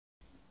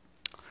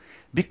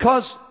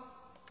Because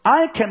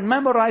I can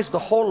memorize the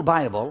whole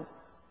Bible,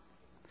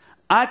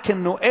 I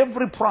can know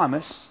every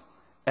promise,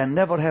 and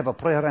never have a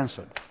prayer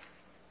answered.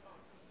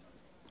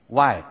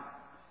 Why?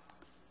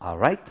 All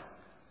right?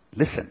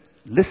 Listen.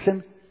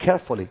 Listen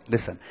carefully.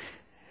 Listen.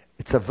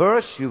 It's a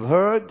verse you've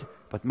heard,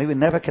 but maybe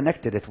never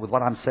connected it with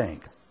what I'm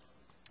saying.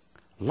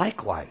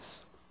 Likewise,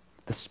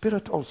 the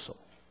Spirit also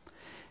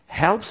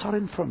helps our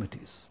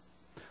infirmities,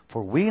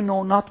 for we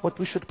know not what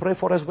we should pray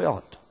for as we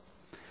ought.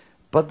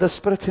 But the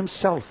Spirit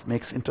Himself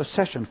makes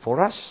intercession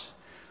for us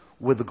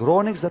with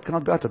groanings that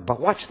cannot be uttered. But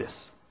watch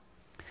this.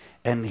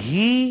 And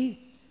He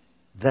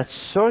that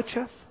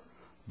searcheth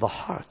the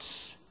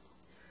hearts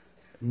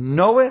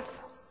knoweth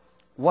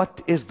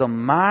what is the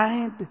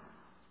mind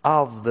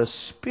of the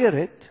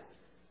Spirit,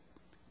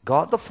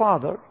 God the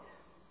Father,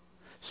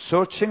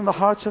 searching the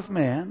hearts of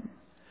man,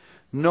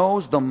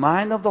 knows the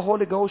mind of the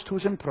Holy Ghost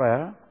who's in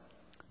prayer,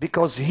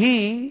 because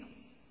He,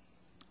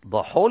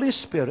 the Holy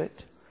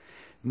Spirit,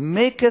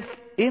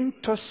 maketh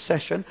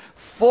intercession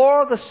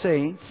for the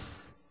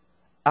saints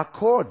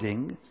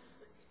according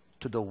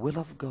to the will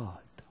of God.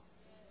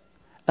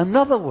 In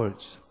other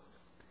words,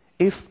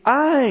 if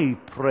I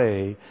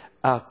pray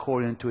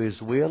according to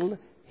His will,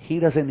 He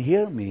doesn't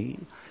hear me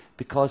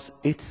because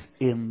it's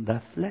in the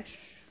flesh.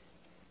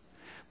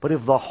 But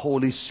if the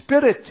Holy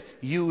Spirit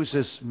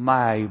uses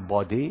my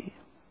body,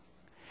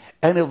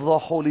 and if the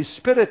Holy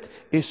Spirit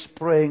is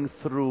praying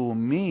through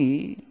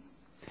me,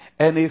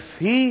 and if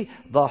He,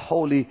 the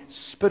Holy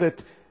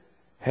Spirit,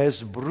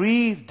 has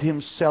breathed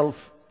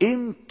Himself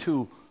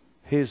into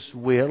His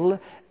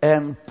will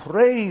and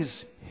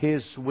prays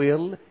His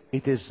will,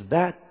 it is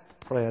that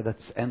prayer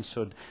that's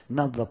answered,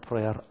 not the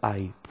prayer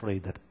I pray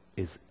that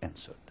is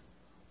answered.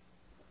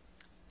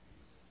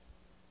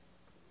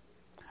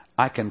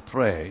 I can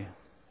pray,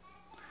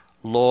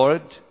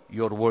 Lord,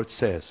 your word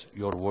says,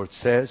 your word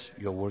says,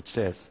 your word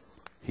says.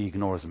 He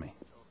ignores me.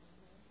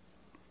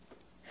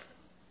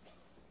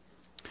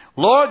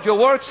 Lord, your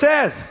word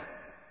says.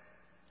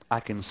 I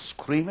can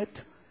scream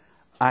it.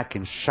 I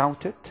can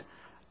shout it.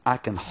 I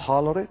can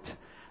holler it.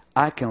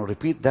 I can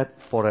repeat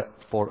that for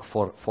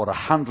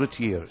 100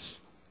 years.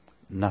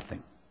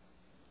 Nothing.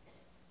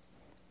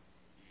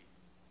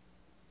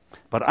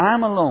 But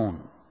I'm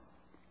alone.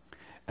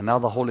 And now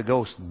the Holy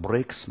Ghost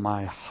breaks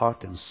my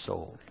heart and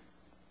soul.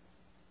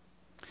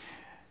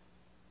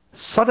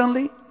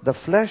 Suddenly, the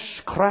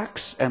flesh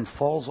cracks and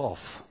falls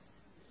off.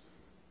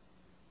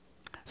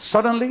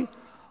 Suddenly,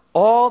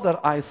 all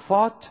that I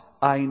thought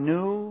I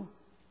knew,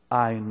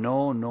 I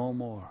know no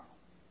more.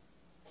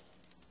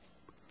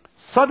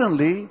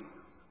 Suddenly,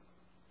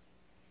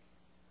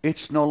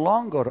 it's no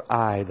longer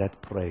I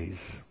that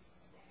prays.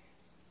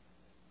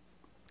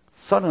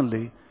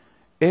 Suddenly,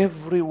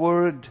 every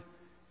word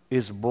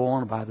is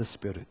borne by the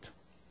Spirit.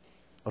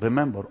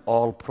 Remember,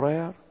 all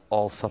prayer,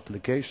 all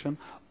supplication,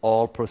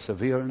 all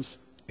perseverance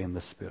in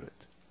the Spirit.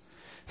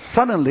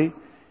 Suddenly,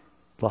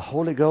 the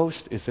Holy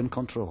Ghost is in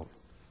control.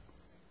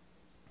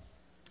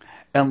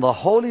 And the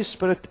Holy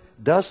Spirit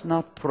does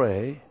not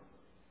pray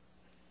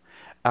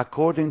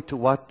according to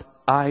what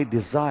I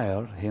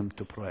desire Him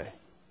to pray.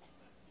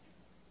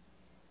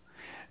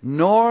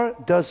 Nor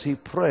does He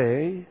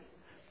pray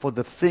for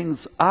the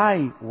things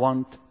I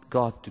want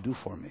God to do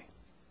for me.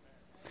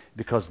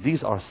 Because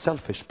these are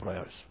selfish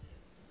prayers.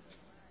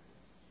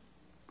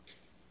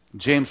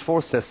 James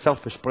 4 says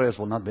selfish prayers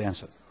will not be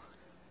answered.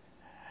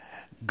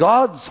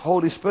 God's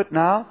Holy Spirit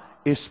now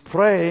is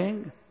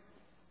praying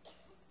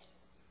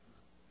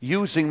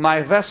using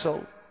my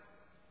vessel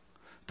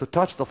to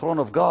touch the throne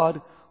of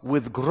God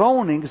with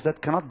groanings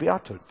that cannot be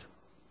uttered.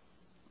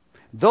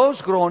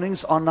 Those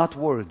groanings are not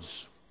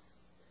words.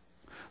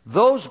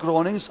 Those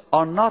groanings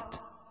are not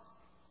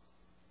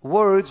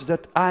words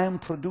that I am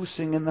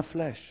producing in the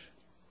flesh.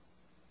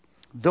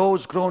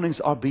 Those groanings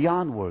are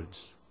beyond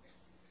words.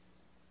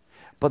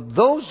 But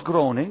those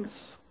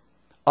groanings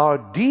are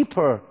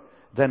deeper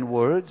than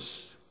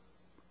words,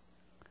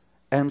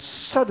 and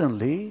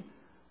suddenly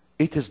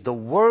it is the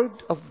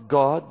Word of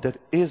God that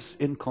is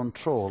in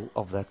control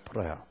of that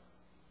prayer.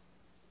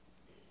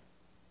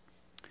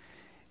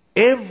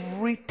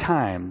 Every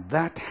time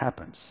that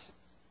happens,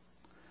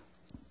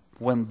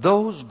 when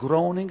those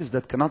groanings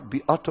that cannot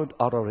be uttered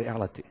are a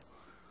reality,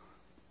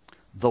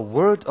 the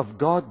Word of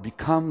God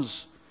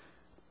becomes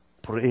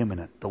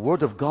preeminent. The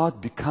Word of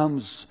God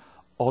becomes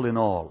all in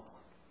all.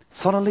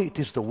 Suddenly it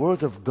is the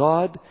Word of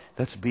God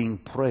that's being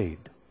prayed.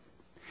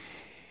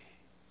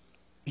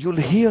 You'll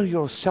hear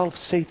yourself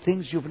say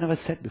things you've never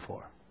said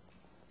before.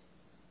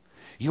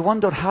 You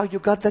wonder how you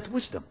got that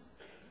wisdom.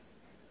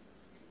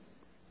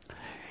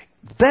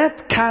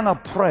 That kind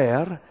of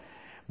prayer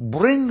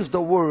brings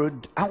the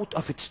Word out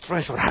of its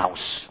treasure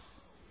house.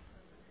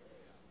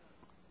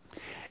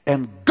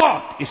 And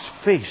God is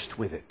faced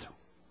with it.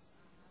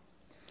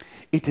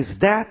 It is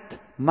that,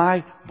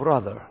 my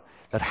brother,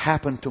 that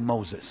happened to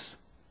Moses.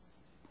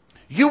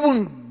 You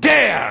wouldn't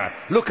dare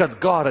look at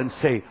God and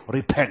say,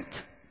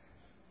 repent,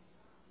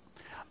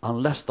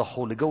 unless the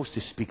Holy Ghost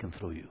is speaking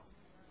through you.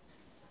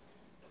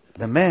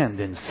 The man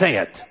didn't say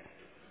it.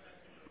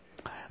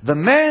 The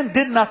man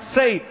did not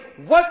say,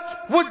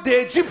 "What would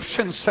the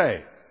Egyptians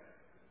say?"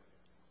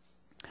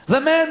 The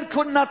man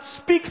could not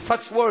speak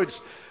such words.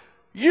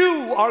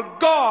 "You are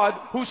God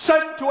who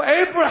said to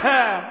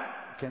Abraham."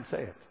 You can't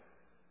say it.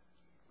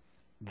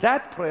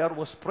 That prayer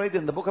was prayed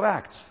in the book of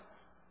Acts,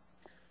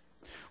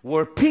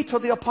 where Peter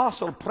the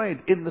apostle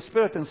prayed in the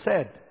Spirit and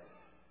said,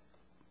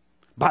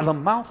 "By the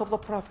mouth of the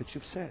prophets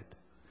you've said."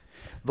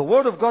 The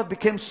word of God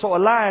became so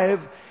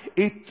alive,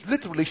 it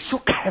literally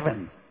shook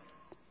heaven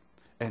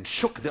and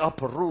shook the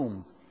upper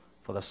room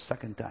for the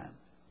second time.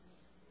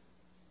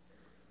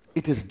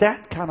 It is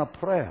that kind of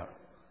prayer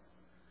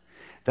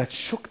that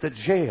shook the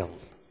jail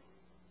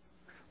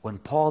when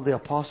Paul the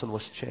apostle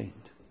was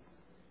chained.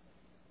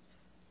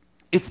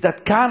 It's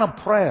that kind of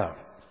prayer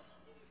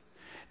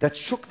that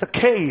shook the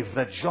cave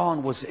that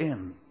John was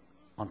in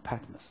on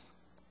Patmos.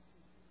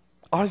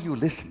 Are you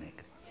listening?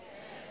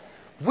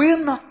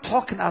 We're not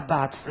talking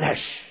about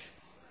flesh.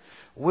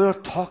 We're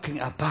talking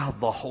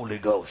about the Holy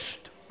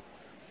Ghost,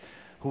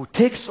 who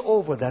takes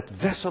over that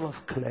vessel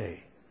of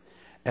clay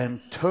and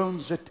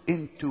turns it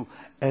into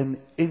an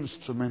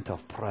instrument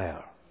of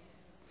prayer.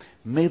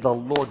 May the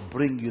Lord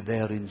bring you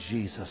there in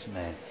Jesus'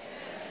 name.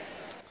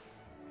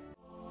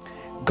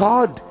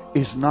 God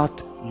is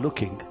not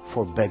looking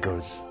for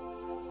beggars.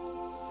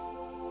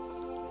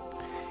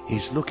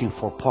 He's looking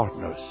for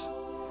partners.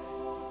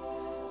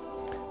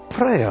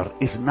 Prayer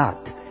is not,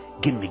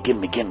 "Gimme,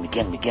 gimme, gimme,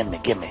 gimme, gimme,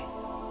 gimme."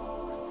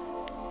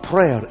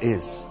 Prayer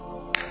is,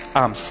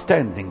 "I'm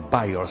standing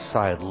by your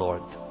side,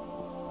 Lord."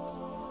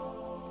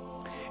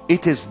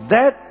 It is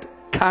that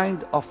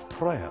kind of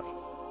prayer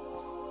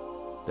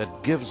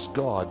that gives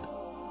God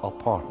a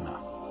partner.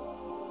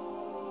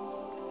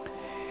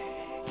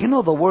 You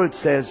know, the word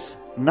says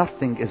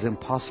nothing is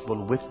impossible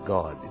with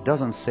God. It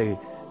doesn't say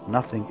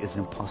nothing is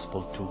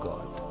impossible to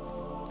God.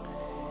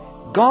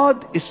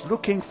 God is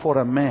looking for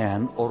a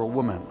man or a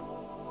woman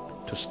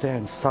to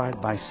stand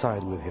side by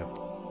side with him.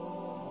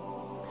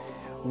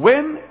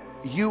 When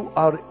you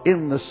are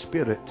in the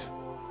Spirit,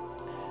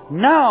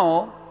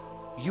 now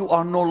you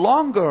are no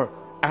longer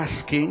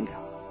asking,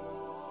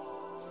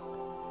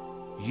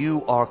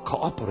 you are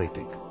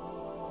cooperating.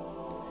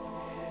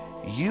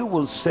 You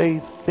will say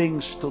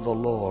things to the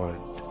Lord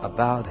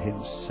about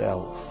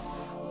Himself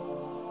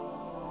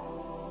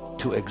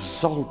to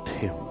exalt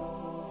Him,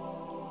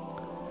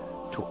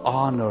 to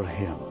honor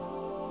Him,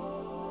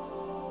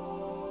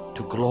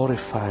 to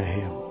glorify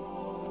Him.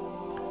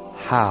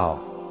 How?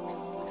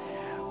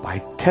 By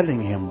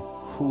telling Him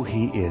who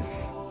He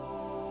is.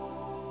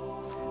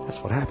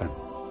 That's what happened.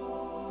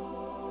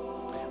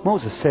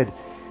 Moses said,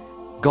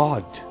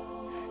 "God,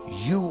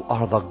 you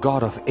are the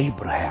God of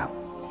Abraham.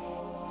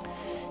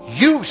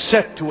 You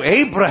said to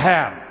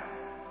Abraham."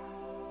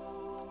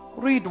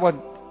 Read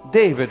what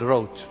David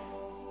wrote.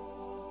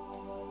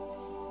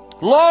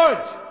 "Lord,"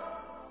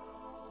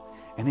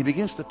 and he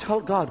begins to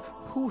tell God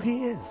who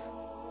He is.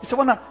 He said,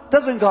 "Well, now,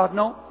 doesn't God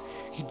know?"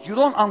 You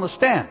don't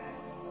understand.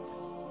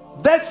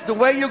 That's the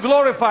way you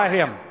glorify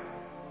Him.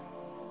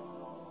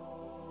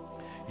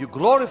 You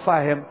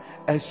glorify Him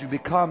as you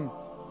become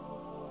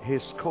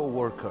His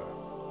co-worker,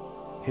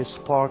 His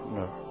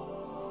partner.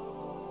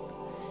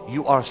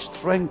 You are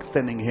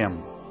strengthening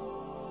Him.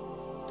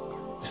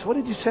 So what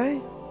did you say?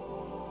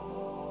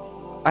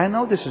 I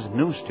know this is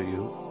news to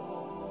you.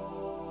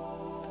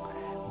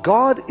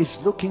 God is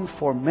looking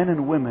for men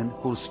and women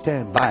who will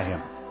stand by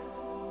Him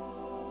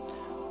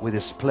with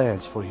His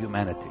plans for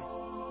humanity.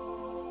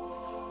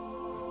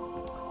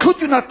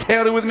 Could you not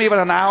tarry with me about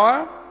an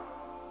hour?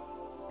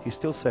 He's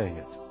still saying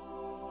it.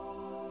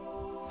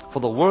 For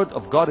the word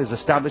of God is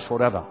established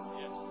forever.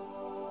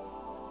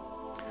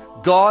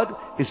 God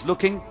is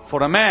looking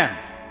for a man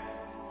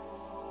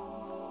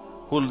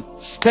who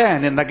will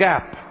stand in the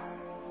gap.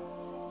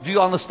 Do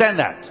you understand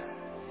that?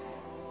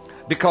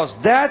 Because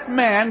that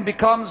man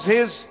becomes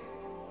His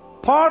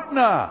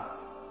partner.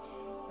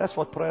 That's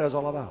what prayer is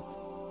all about.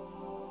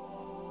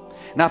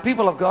 Now,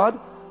 people of God,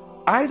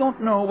 I don't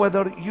know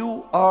whether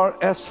you are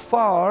as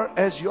far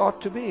as you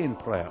ought to be in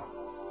prayer.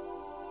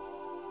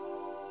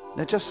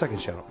 Now, just a second,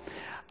 Cheryl.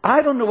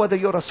 I don't know whether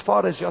you're as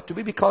far as you ought to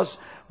be, because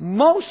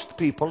most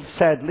people,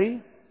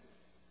 sadly,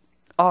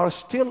 are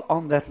still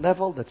on that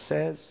level that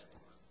says,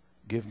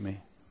 "Give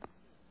me,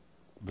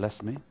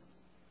 bless me,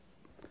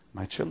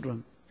 my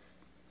children,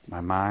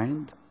 my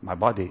mind, my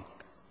body."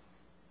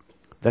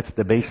 That's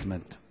the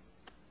basement.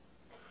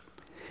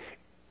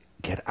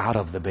 Get out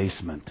of the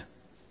basement.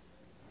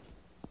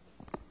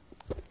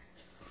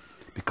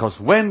 Because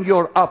when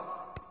you're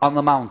up on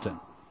the mountain,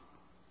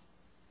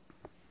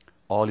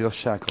 all your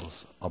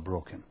shackles are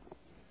broken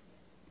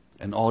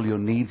and all your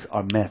needs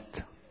are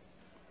met.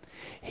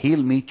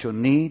 He'll meet your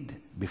need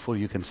before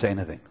you can say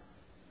anything.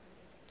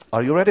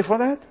 Are you ready for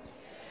that?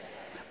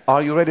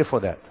 Are you ready for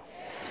that?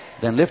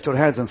 Then lift your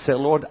hands and say,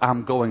 "Lord,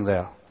 I'm going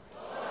there."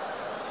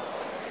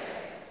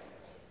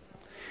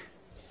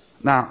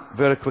 Now,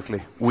 very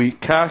quickly, we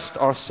cast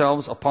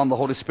ourselves upon the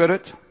Holy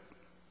Spirit,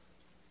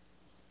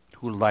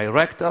 who will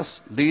direct us,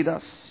 lead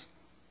us,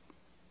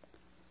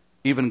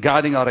 even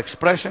guiding our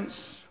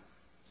expressions.